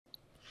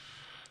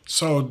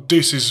So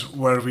this is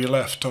where we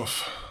left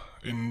off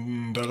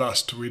in the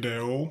last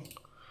video.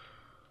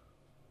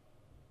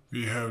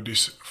 We have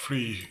these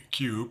 3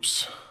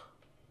 cubes.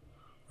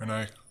 When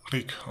I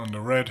click on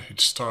the red,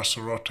 it starts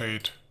to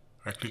rotate.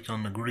 I click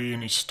on the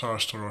green, it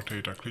starts to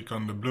rotate. I click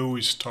on the blue,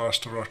 it starts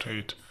to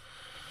rotate.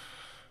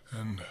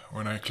 And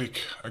when I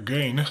click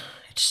again,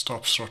 it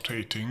stops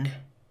rotating.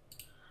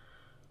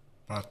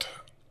 But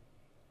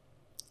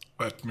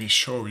let me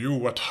show you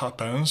what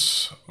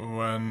happens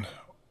when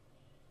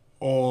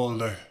all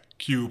the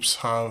cubes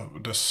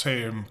have the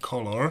same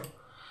color.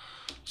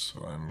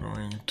 So I'm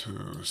going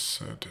to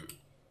set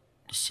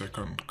the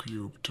second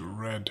cube to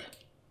red,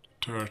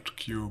 third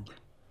cube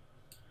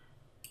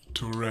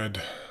to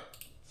red.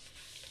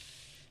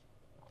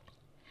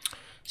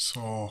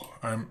 So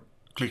I'm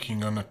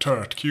clicking on the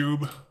third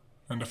cube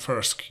and the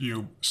first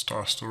cube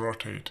starts to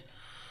rotate.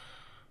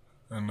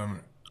 And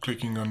I'm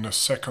clicking on the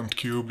second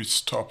cube, it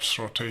stops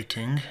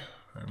rotating.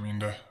 I'm in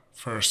the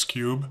first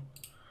cube.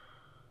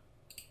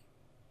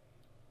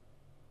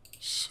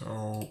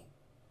 So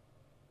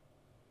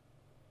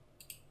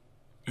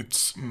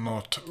it's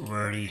not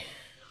very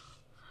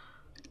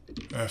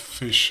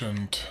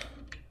efficient.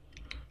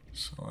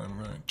 So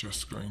I'm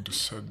just going to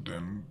set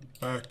them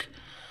back,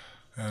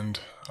 and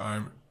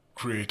I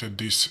created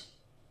this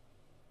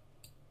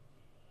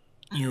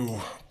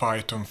new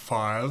Python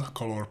file,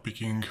 color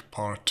picking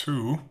part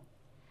 2.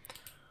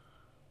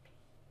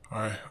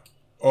 I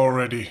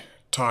already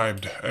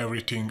typed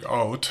everything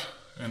out,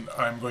 and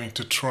I'm going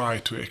to try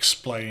to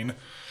explain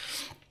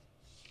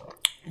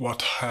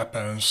what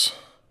happens.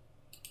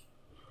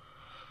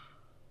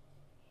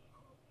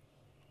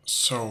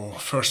 So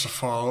first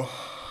of all,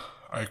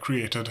 I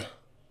created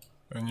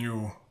a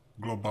new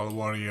global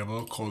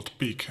variable called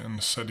pick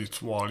and set its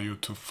value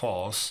to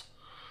false.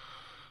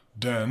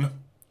 Then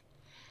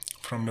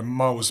from the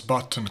mouse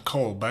button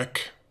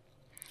callback,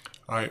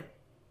 I'm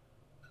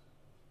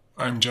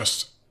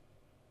just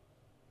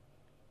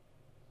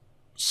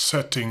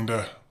setting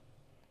the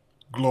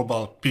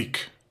global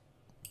pick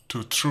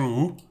to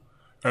true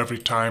every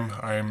time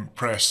I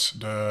press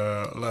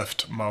the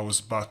left mouse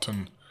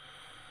button.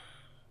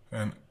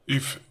 And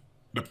if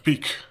the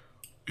pick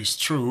is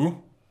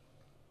true,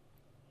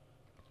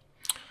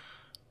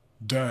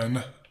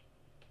 then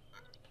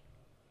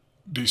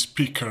this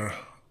picker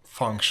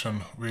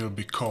function will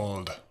be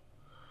called.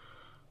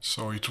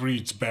 So it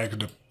reads back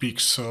the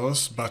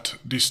pixels, but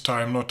this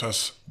time not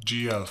as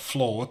GL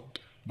float,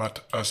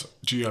 but as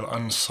GL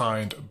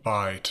unsigned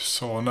byte.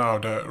 So now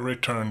the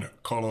returned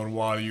color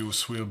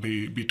values will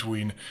be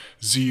between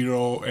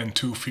 0 and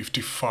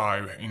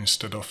 255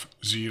 instead of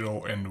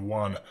 0 and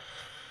 1.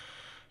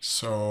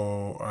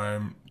 So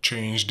I'm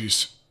change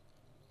this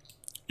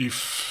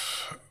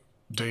if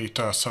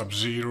data sub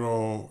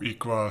 0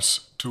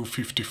 equals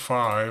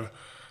 255,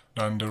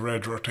 then the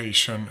red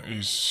rotation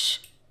is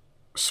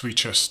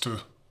switches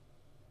to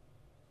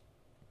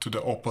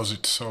the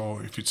opposite.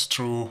 So if it's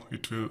true,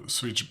 it will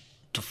switch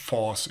to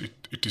false.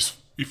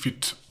 If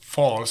it's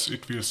false,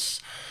 it will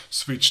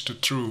switch to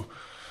true.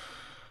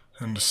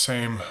 And the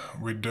same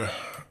with the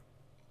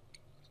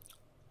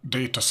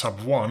data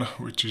sub 1,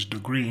 which is the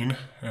green,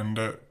 and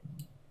the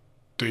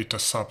data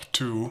sub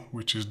 2,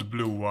 which is the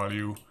blue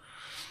value.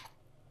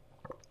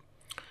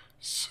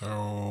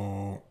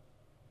 So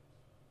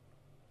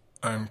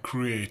I'm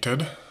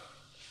created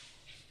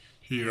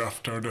here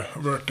after the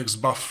vertex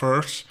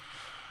buffers.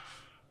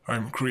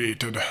 I'm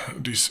created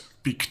this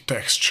pick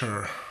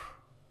texture,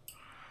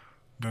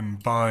 then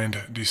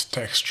bind this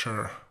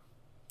texture.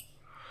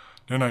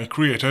 Then I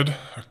created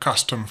a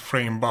custom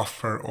frame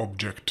buffer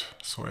object,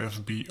 so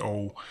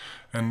FBO,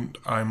 and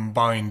I'm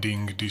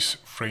binding this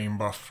frame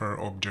buffer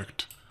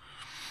object.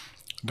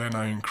 Then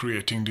I'm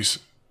creating this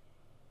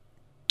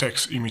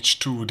text image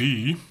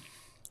 2D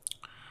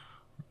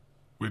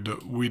with the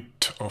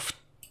width of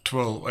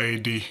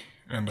 1280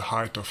 and the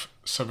height of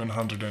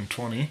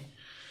 720.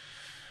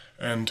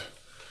 And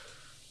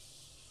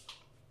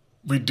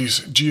with this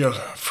GL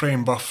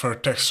frame buffer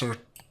texture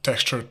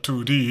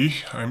 2D,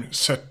 I'm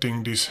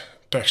setting this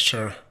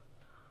texture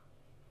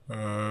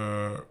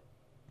to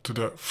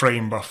the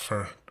frame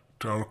buffer,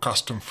 to our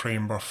custom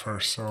frame buffer.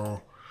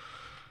 So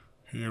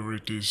here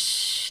it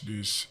is,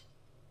 this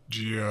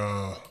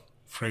GL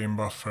frame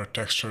buffer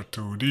texture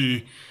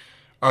 2D,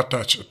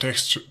 attach a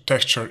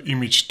texture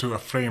image to a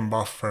frame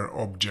buffer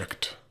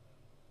object.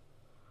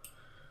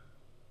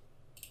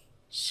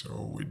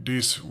 So with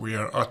this we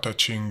are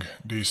attaching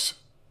this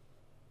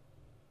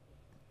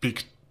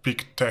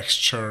pick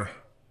texture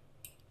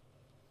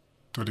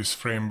to this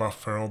frame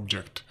buffer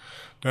object.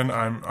 Then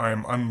I'm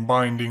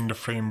unbinding the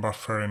frame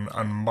buffer and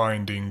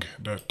unbinding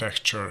the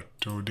texture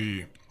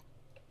 2D.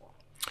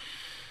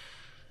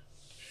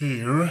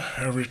 Here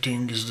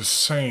everything is the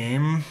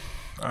same.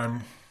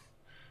 I'm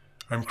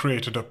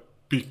created a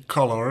pick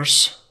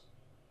colors.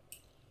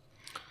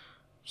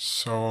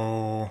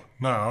 So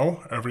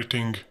now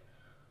everything,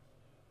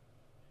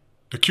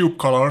 the cube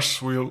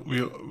colors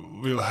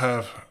will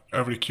have,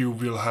 every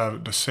cube will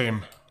have the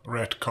same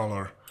red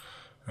color,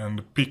 and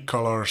the pick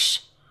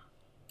colors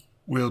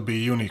will be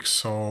unique.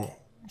 So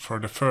for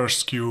the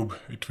first cube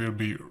it will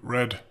be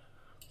red,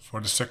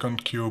 for the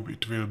second cube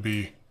it will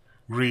be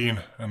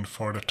green, and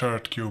for the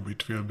third cube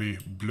it will be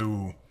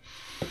blue.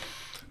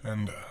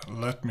 And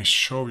let me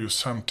show you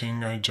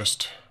something I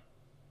just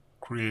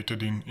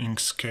created in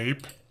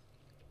Inkscape.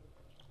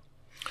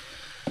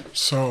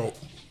 So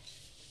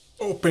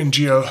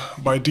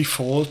OpenGL by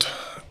default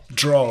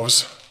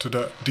draws to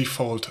the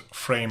default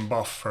frame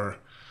buffer,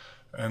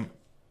 and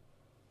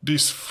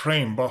this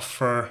frame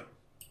buffer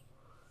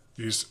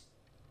is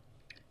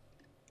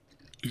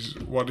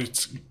what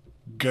it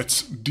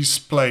gets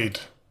displayed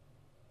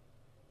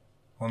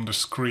on the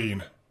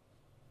screen.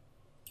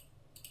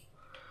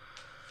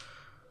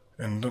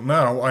 And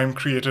now I'm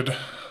created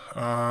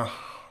a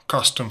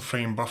custom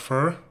frame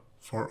buffer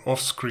for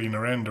off-screen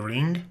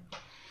rendering,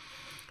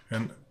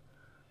 and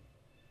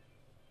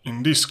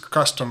in this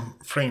custom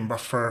frame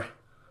buffer,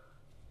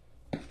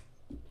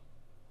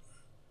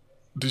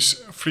 these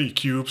 3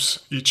 cubes,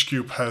 each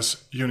cube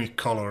has unique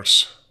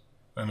colors,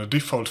 and the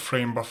default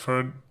frame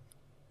buffer,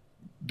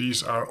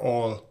 these are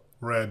all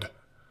red.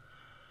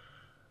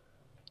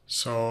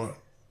 So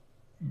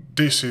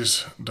this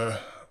is the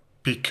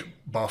pick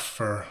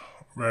buffer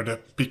where the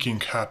picking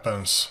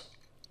happens.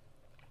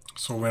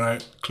 So when I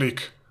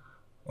click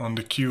on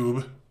the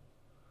cube,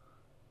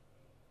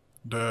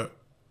 the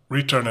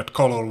returned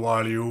color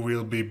value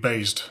will be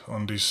based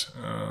on this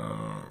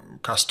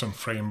custom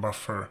frame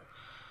buffer.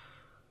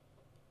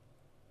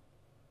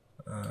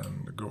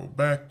 And go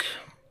back.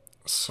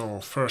 So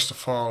first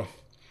of all,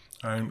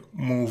 I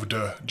move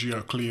the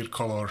GL clear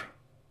color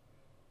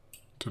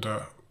to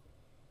the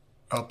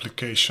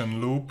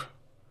application loop,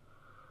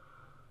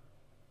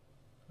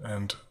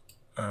 and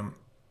I'm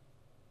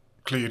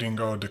clearing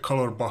out the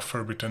color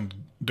buffer bit and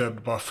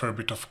depth buffer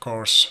bit, of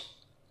course.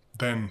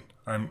 Then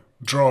I'm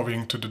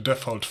drawing to the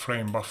default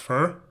frame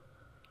buffer.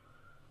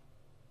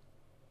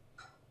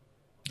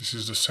 This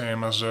is the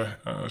same as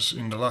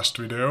in the last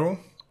video.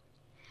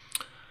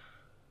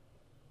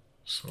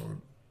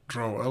 So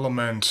draw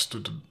elements to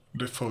the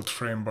default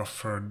frame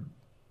buffer.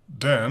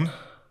 Then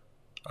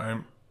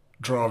I'm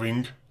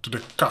drawing to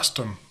the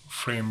custom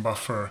frame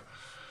buffer.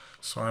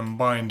 So I'm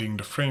binding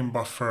the frame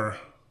buffer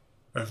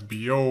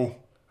FBO.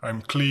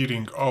 I'm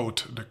clearing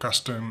out the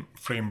custom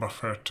frame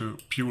buffer to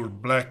pure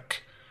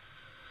black.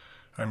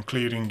 I'm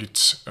clearing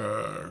its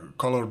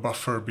color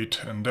buffer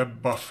bit and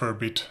depth buffer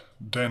bit.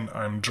 Then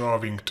I'm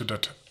drawing to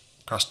that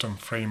custom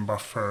frame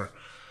buffer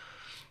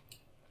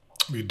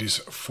with this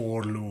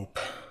for loop.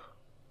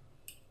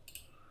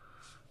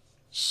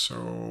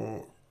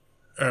 So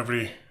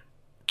every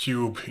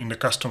cube in the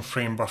custom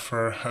frame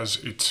buffer has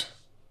its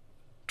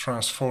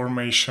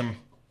transformation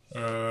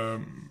or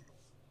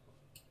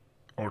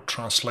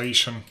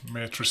translation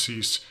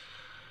matrices.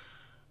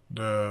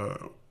 The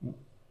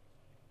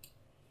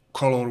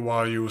color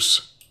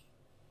values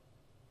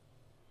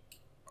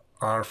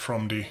are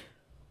from the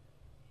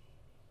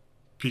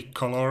pick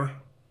color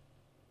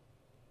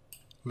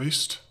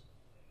list,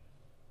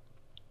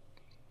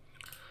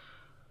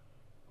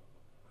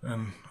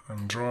 and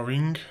I'm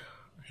drawing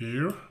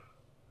here,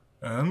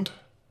 and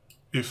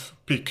if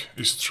pick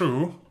is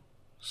true,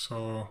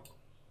 so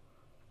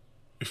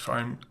if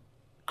I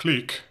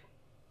click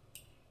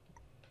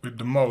with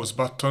the mouse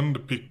button, the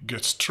pick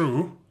gets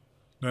true,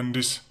 then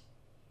this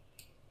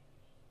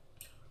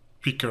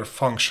picker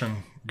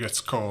function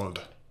gets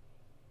called.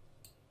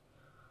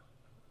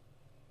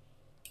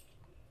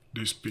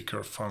 This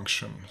picker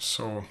function.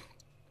 So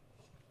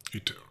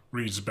it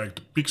reads back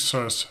the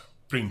pixels,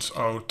 prints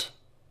out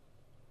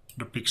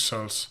the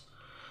pixels,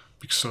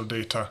 pixel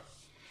data,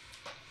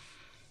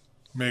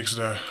 makes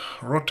the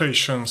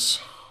rotations,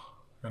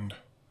 and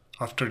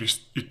after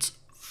this it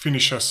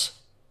finishes,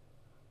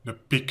 the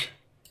pick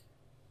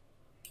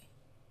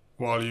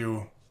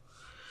value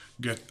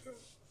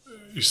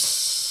is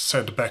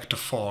set back to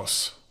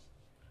false.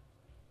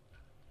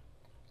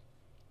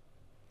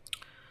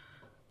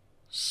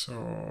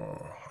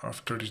 So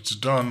after it's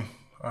done,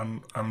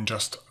 I'm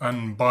just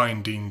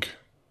unbinding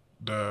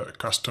the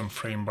custom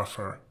frame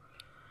buffer.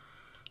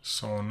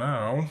 So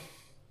now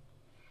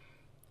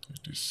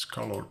it is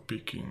color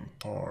picking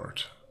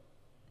part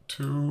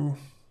 2.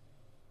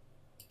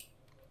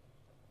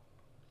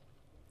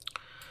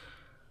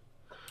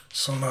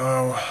 So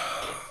now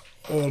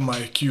all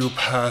my cube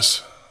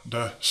has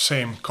the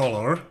same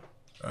color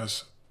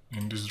as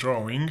in this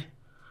drawing.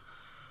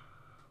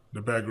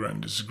 The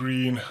background is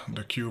green.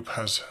 The cube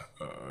has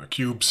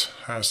cubes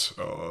has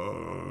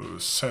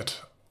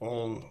set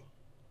all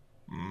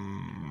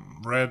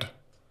red,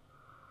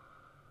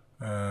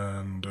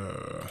 and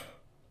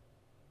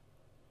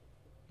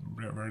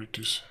where it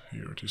is?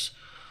 Here it is.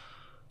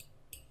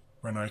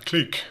 When I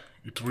click,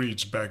 it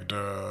reads back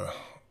the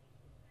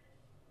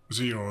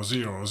 0,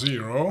 0,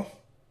 0,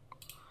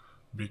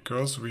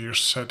 because we are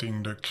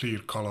setting the clear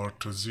color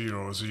to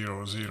 0,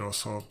 0, 0,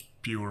 so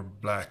pure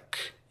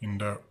black in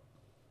the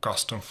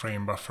custom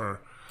frame buffer.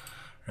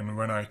 And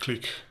when I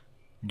click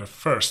the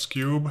first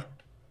cube,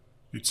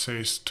 it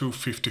says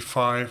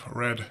 255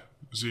 red,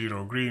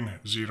 0 green,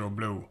 0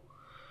 blue.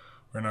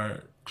 When I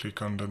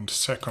click on the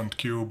second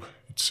cube,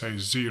 it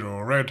says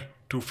 0 red,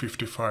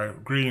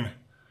 255 green,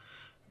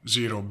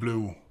 0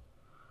 blue.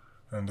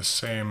 And the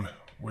same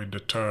with the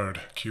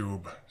third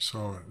cube.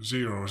 So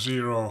 0,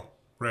 0,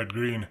 red,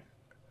 green,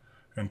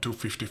 and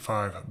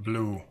 255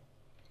 blue.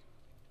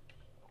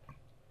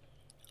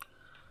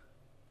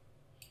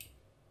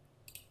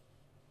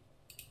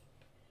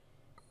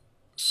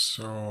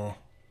 So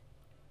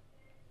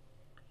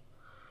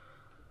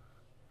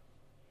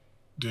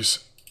these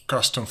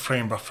custom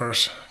frame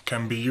buffers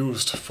can be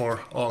used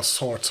for all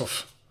sorts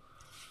of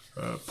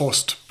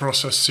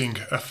post-processing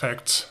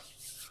effects.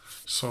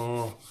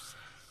 So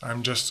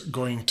I'm just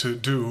going to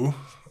do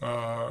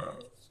a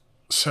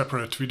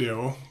separate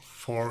video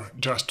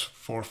just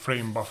for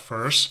frame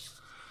buffers,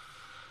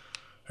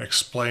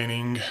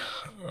 explaining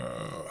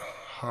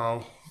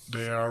how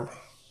they're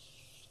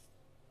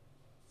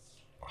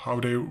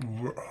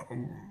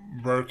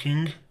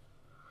working.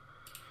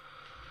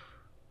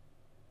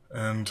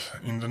 And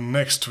in the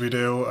next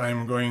video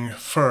I'm going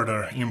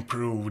further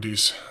improve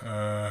this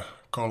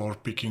color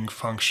picking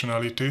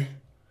functionality,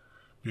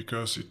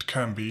 because it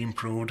can be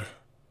improved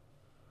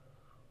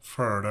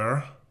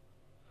further.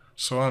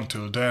 So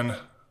until then,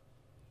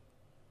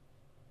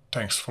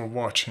 thanks for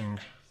watching.